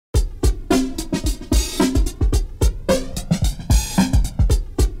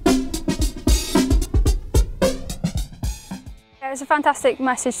It's a fantastic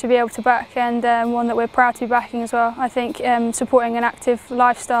message to be able to back, and one that we're proud to be backing as well. I think supporting an active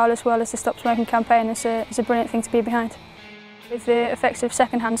lifestyle as well as the Stop Smoking campaign is a brilliant thing to be behind. With the effects of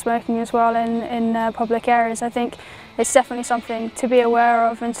second-hand smoking as well in public areas, I think it's definitely something to be aware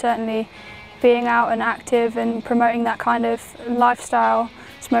of, and certainly being out and active and promoting that kind of lifestyle,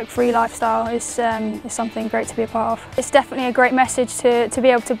 smoke-free lifestyle, is something great to be a part of. It's definitely a great message to be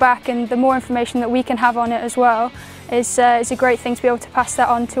able to back, and the more information that we can have on it as well is a great thing to be able to pass that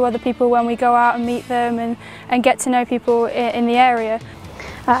on to other people when we go out and meet them and get to know people in the area.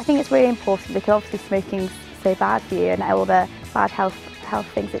 I think it's really important because obviously smoking's so bad for you and all the bad health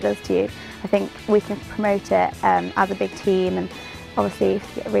things it does to you. I think we can promote it as a big team, and obviously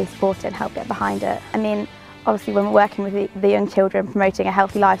really support it and help get behind it. I mean, obviously when we're working with the young children, promoting a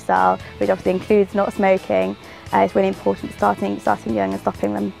healthy lifestyle, which obviously includes not smoking, it's really important starting young and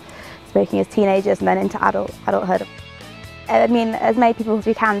stopping them smoking as teenagers and then into adulthood. I mean, as many people as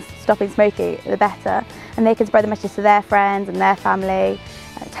we can stopping smoking, the better, and they can spread the message to their friends and their family,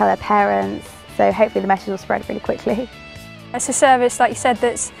 tell their parents, so hopefully the message will spread really quickly. It's a service, like you said,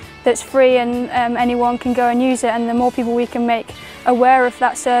 that's free, and anyone can go and use it, and the more people we can make aware of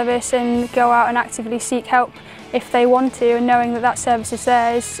that service and go out and actively seek help if they want to, and knowing that that service is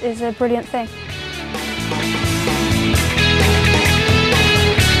there is a brilliant thing.